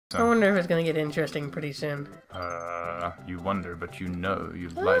I wonder if it's gonna get interesting pretty soon. You wonder, but you know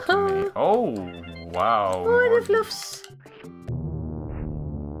you've lied to me. Oh, wow. Oh, the fluffs.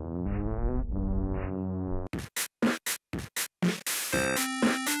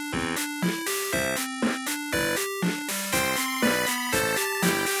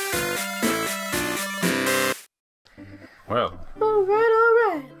 Well.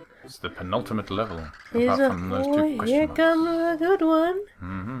 Alright. It's the penultimate level. Here's Apart from those two question here marks. comes a good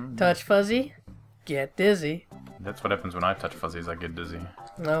one. Touch Fuzzy, get dizzy. That's what happens when I touch fuzzies, I get dizzy.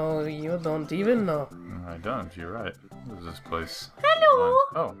 No, you don't even know. I don't, you're right. What is this place? Hello!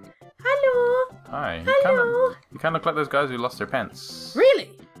 Oh, Hello! hi. Hello! You kind of look like those guys who lost their pants. Really?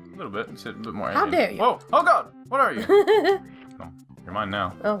 A little bit. It's a bit more How alien. dare you? Whoa! Oh god! What are you? Oh, you're mine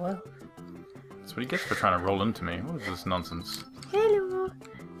now. Oh, well. That's what he gets for trying to roll into me. What is this nonsense? Hello!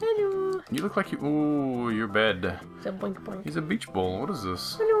 Hello! You look like you... Ooh, your bed. It's a boink boink. He's a beach ball. What is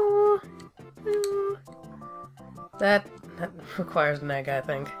this? Hello! Hello! That requires an egg, I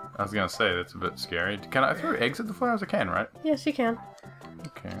think. I was gonna say, that's a bit scary. Can I throw eggs at the flowers? I can, right? Yes, you can.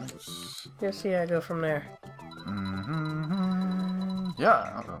 Okay, let's... Just see, I go from there.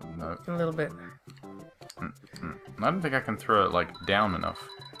 Yeah. Oh, no. A little bit. I don't think I can throw it, like, down enough.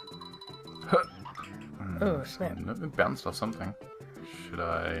 Oh, snap. Nope, it bounced off something. Should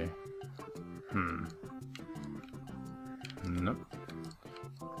I... Nope.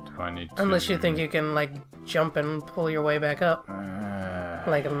 Do I need to... Unless you think you can, like, jump and pull your way back up.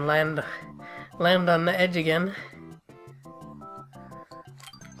 Like, land on the edge again.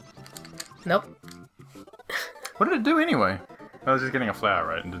 Nope. What did it do anyway? I was just getting a flower,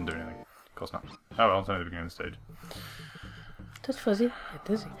 right? And didn't do anything. Of course not. Oh well, it's only the beginning of the stage. Touch Fuzzy, get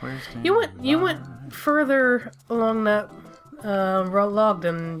dizzy. Where's the You went further along that log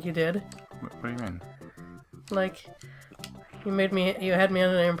than you did. What do you mean? Like, you had me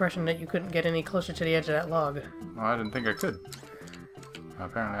under the impression that you couldn't get any closer to the edge of that log. Well, I didn't think I could.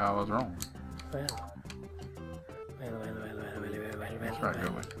 Apparently I was wrong. Well. That's right, go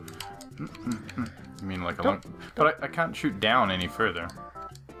away. You mean like a long... But I can't shoot down any further.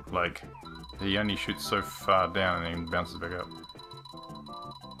 Like, he only shoots so far down and then bounces back up.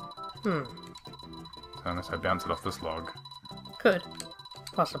 So unless I bounce it off this log. Could.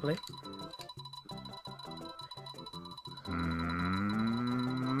 Possibly.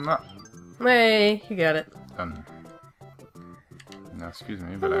 No. Hey, you got it. Done. Now, excuse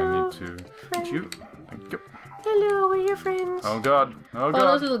me, but I need to eat you. Thank you. Hello, we're your friends. Oh god. Oh god. Oh,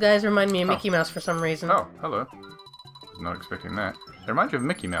 those little guys remind me of Mickey Mouse for some reason. Oh, hello. Was not expecting that. They remind you of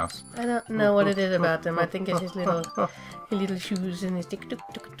Mickey Mouse. I don't know what it is about them. I think it's his little shoes and his tick tuk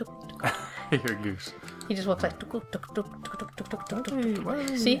tuk tuk tuk. You're a goose. He just walks like tuk tuk tuk tuk tuk tuk tuk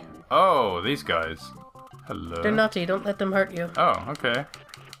tuk. See? Oh, these guys. Hello. They're naughty. Don't let them hurt you. Oh, okay.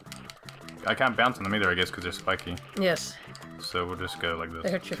 I can't bounce on them either, I guess, because they're spiky. Yes. So we'll just go like this.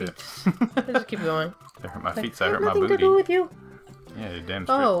 They hurt your feet. Just keep going. They hurt my feet, They so I have hurt my nothing booty. to do with you. Yeah, you're damn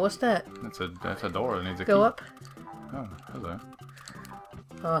straight. Oh, what's that? That's a door that needs a key. Go up. Oh, hello.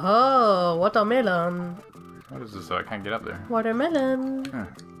 Oh, watermelon. What is this? Oh, I can't get up there. Watermelon. Huh.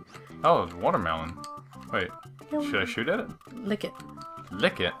 Oh, it's watermelon. Wait, should I shoot at it? Lick it.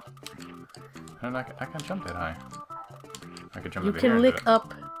 Lick it? I can't jump that high. I could jump You over here can and do lick it.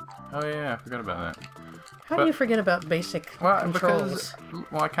 up. Oh yeah, I forgot about that. How do you forget about basic controls?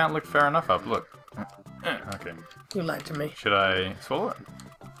 Well, I can't look far enough up. Look. Okay. You lied to me. Should I swallow it?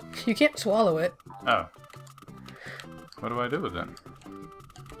 You can't swallow it. Oh. What do I do with it?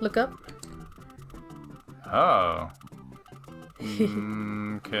 Look up. Oh.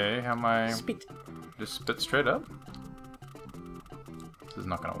 Okay, how am I... Spit. Just spit straight up? This is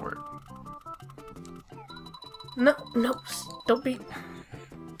not gonna work. No, no, don't be...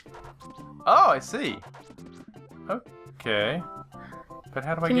 Oh, I see! Okay. But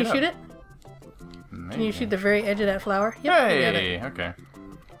how do I Can get you shoot up? it? Maybe. Can you shoot the very edge of that flower? Yep, you got it. Hey! Okay.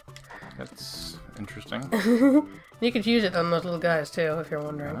 That's interesting. You could use it on those little guys too, if you're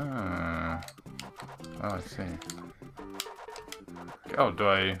wondering. Oh, I see. Oh, do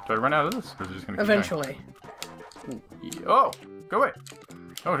I run out of this? Or is it just gonna keep Eventually. going? Oh! Go away!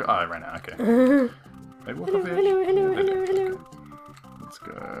 Oh, I ran out, okay. Maybe we'll Hello, hello, hello, hello, hello. Let's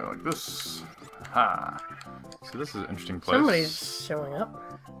go like this. Ha! So this is an interesting place. Somebody's showing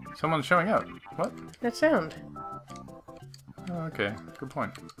up. Someone's showing up. What? That sound. Oh, okay. Good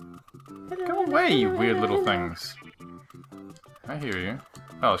point. Hello, Go hello, away, you hello, weird hello, little hello. things. I hear you.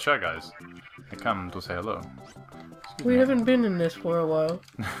 Oh, Shy Guys. They come to say hello. Excuse We me. haven't been in this for a while.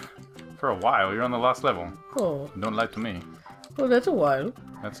 For a while, you're on the last level. Oh, Don't lie to me. well, that's a while.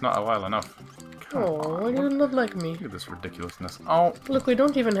 That's not a while enough. Oh, why do you not like me? Look at this ridiculousness. Oh, Look, we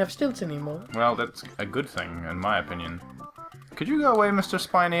don't even have stilts anymore. well, that's a good thing, in my opinion. Could you go away, Mr.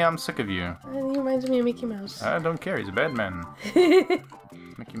 Spiny? I'm sick of you. He reminds me of Mickey Mouse. I don't care, he's a bad man.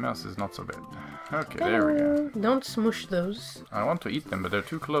 Mickey Mouse is not so bad. Okay, there we go. Don't smush those. I want to eat them, but they're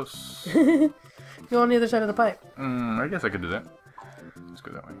too close. Go on the other side of the pipe. I guess I could do that. Let's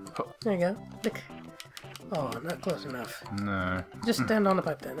go that way. Oh, There you go. Lick. Oh, not close enough. no. Just stand on the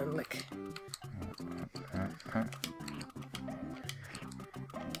pipe then and lick.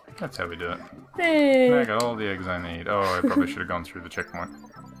 That's how we do it. Hey! Now I got all the eggs I need. Oh, I probably should have gone through the checkpoint.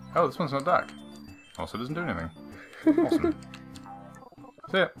 Oh, this one's not dark. Also doesn't do anything. Awesome.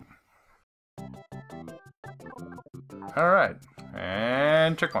 See ya. Alright.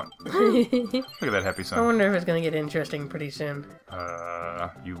 And checkpoint. Look at that happy I sun. wonder if it's gonna get interesting pretty soon.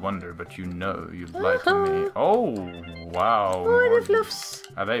 You wonder, but you know you've lied to me. Oh, wow. Oh, the fluffs!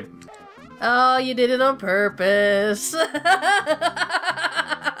 Are they... Oh, you did it on purpose. What,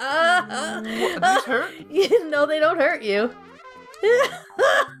 did these hurt? No, they don't hurt you.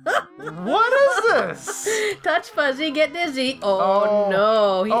 What is this? Touch Fuzzy, get dizzy. Oh, Oh.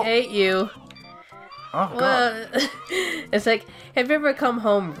 no, he Oh. ate you. Oh, God. Well, it's like, have you ever come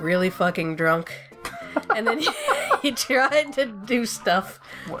home really fucking drunk? And then you tried to do stuff,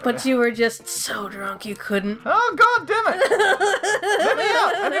 but you were just so drunk you couldn't. Oh, God damn it! Let me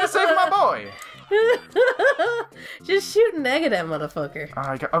out! I need to save my boy! Just shoot an egg at that motherfucker.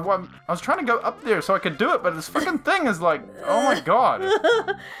 I was trying to go up there so I could do it, but this fucking thing is like, oh my God.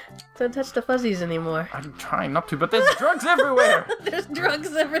 Don't touch the fuzzies anymore. I'm trying not to, but there's drugs everywhere! There's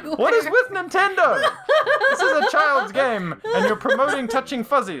drugs everywhere. What is with Nintendo? This is a child's game, and you're promoting touching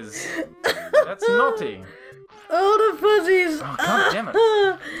fuzzies. That's naughty. Oh, the fuzzies! Oh, God damn it.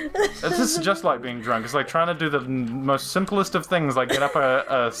 This is just like being drunk. It's like trying to do the most simplest of things, like get up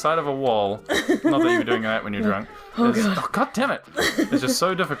a side of a wall. Not that you're doing that when you're drunk. Oh, God. Oh, God damn it. It's just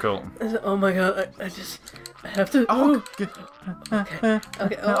so difficult. Oh my God, I have to. Oh, Okay.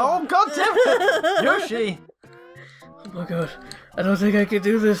 oh, God damn it. Yoshi. Oh my God, I don't think I can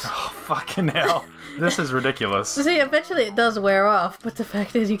do this. Oh, fucking hell. This is ridiculous. See, eventually it does wear off, but the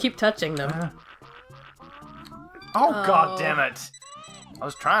fact is you keep touching them. Oh, God damn it. I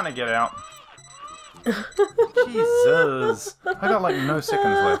was trying to get out. Jesus. I got like no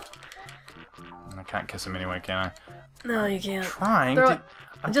seconds left. I can't kiss him anyway, can I? No, you can't. Trying Throw to...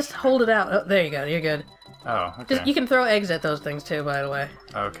 it. Just hold it out. Oh, there you go, you're good. Oh, okay. Just, you can throw eggs at those things too, by the way.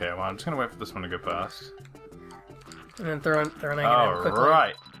 Okay, well, I'm just gonna wait for this one to go past. And then throw an egg at him quickly.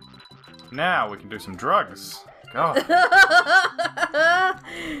 Alright. Now we can do some drugs. God.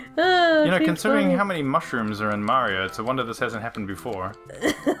 You know, considering how many mushrooms are in Mario, it's a wonder this hasn't happened before.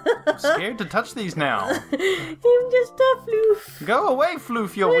 I'm scared to touch these now. I'm just a floof. Go away,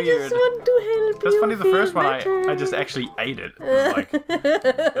 Floof, you're I weird. just want to help That's you funny, the feel first one better. I just actually ate it. Like,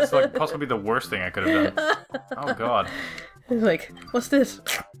 it's like possibly the worst thing I could have done. Oh God. It's like, what's this?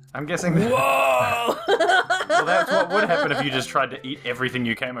 I'm guessing that... Whoa! Well, that's what would happen if you just tried to eat everything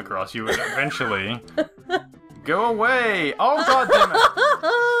you came across. You would eventually... Go away! Oh God damn it!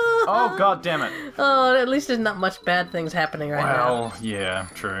 Oh God damn it! Oh, at least there's not much bad things happening right now. Well, yeah,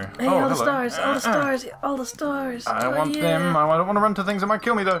 true. Hey, oh, all the hello. stars, all the stars, all the stars. I Oh, want yeah. them. I don't want to run to things that might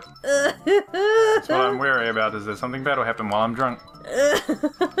kill me, though. That's what I'm wary about, is that something bad will happen while I'm drunk.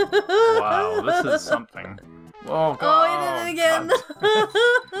 Wow, this is something. Oh, God. Oh, you did it again. God.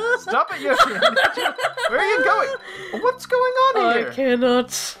 Stop it, Yoshi. Where are you going? What's going on here? I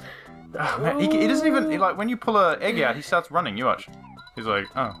cannot. Oh, man, he doesn't even, like, when you pull an egg out, he starts running. You watch. He's like,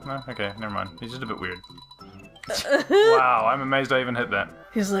 oh, no, okay, never mind. He's just a bit weird. Wow, I'm amazed I even hit that.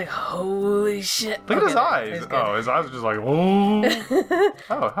 He's like, holy shit. Look at his Okay, eyes. he's good. Oh, his eyes are just like, oh.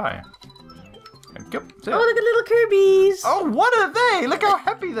 Oh, hi. And go. Oh, look at little Kirby's. Oh, what are they? Look how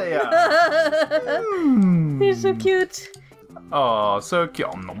happy they are. They're so cute. Oh, so cute.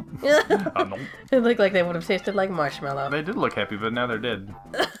 Oh, no. Oh, no. They look like they would have tasted like marshmallow. They did look happy, but now they're dead.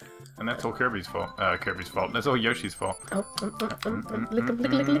 And that's all Kirby's fault. Kirby's fault. That's all Yoshi's fault. Oh, lick,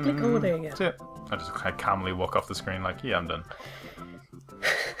 lick, lick, lick, lick. Oh, there you go. That's it. I calmly walk off the screen like, yeah, I'm done.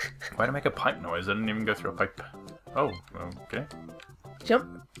 Why to make a pipe noise? I didn't even go through a pipe. Oh, okay.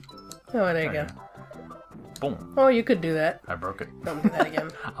 Jump. Oh, there you go. Boom. Oh, you could do that. I broke it. Don't do that again.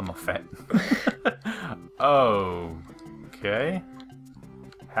 I'm a fat. Oh. Okay.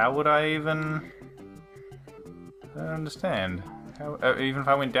 How would I even... I don't understand. How, even if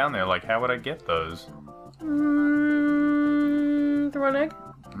I went down there, like, how would I get those? Throw an egg?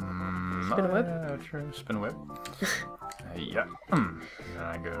 Spin a web? True. Spin a web. Yeah. Then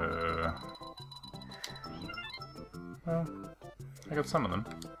I go... Well, I got some of them.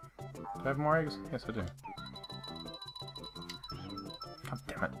 I have more eggs? Yes, I do. God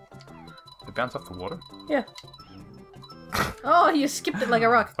damn it. They bounce off the water? Yeah. Oh, you skipped it like a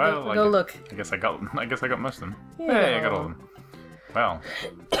rock. Well, go look. I guess I got most of them. Yeah. Hey, I got all of them. Well,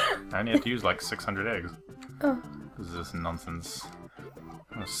 I only had to use like 600 eggs. Oh. This is this nonsense.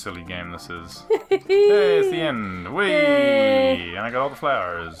 What a silly game this is. Hey, it's the end. Whee! And I got all the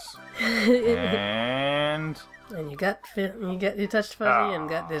flowers. And you touched Fuzzy and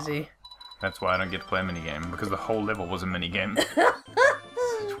got dizzy. that's why I don't get to play a minigame, because the whole level was a minigame.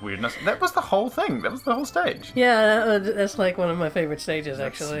 Such weirdness. That was the whole thing. That was the whole stage. Yeah, that's like one of my favorite stages,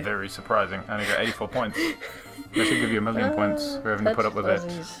 actually. That's very surprising. I only got 84 points. They should give you 1,000,000 points for having to put up with it.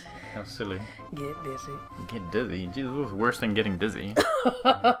 How silly. Get dizzy. Get dizzy? Jesus, it was worse than getting dizzy.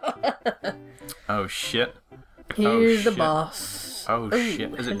 Oh shit. Here's the boss. Oh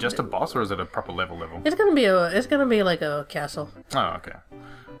shit. Is it just a boss or is it a proper level? It's gonna be like a castle. Oh, okay.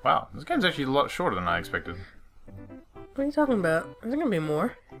 Wow, this game's actually a lot shorter than I expected. What are you talking about? There's gonna be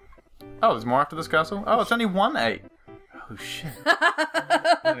more. Oh, there's more after this castle? Oh, it's only 1-8. Oh shit.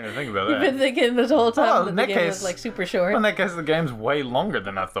 I didn't even think about that. You've been thinking this whole time that the game case, was like super short. Well, in that case, the game's way longer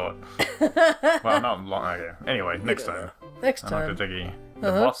than I thought. Well, not long. Okay. Anyway, next time. Next time. Octotiggy,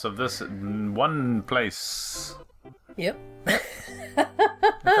 the boss of this one place. Yep. Become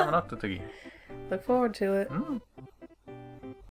an Octotiggy. Look forward to it.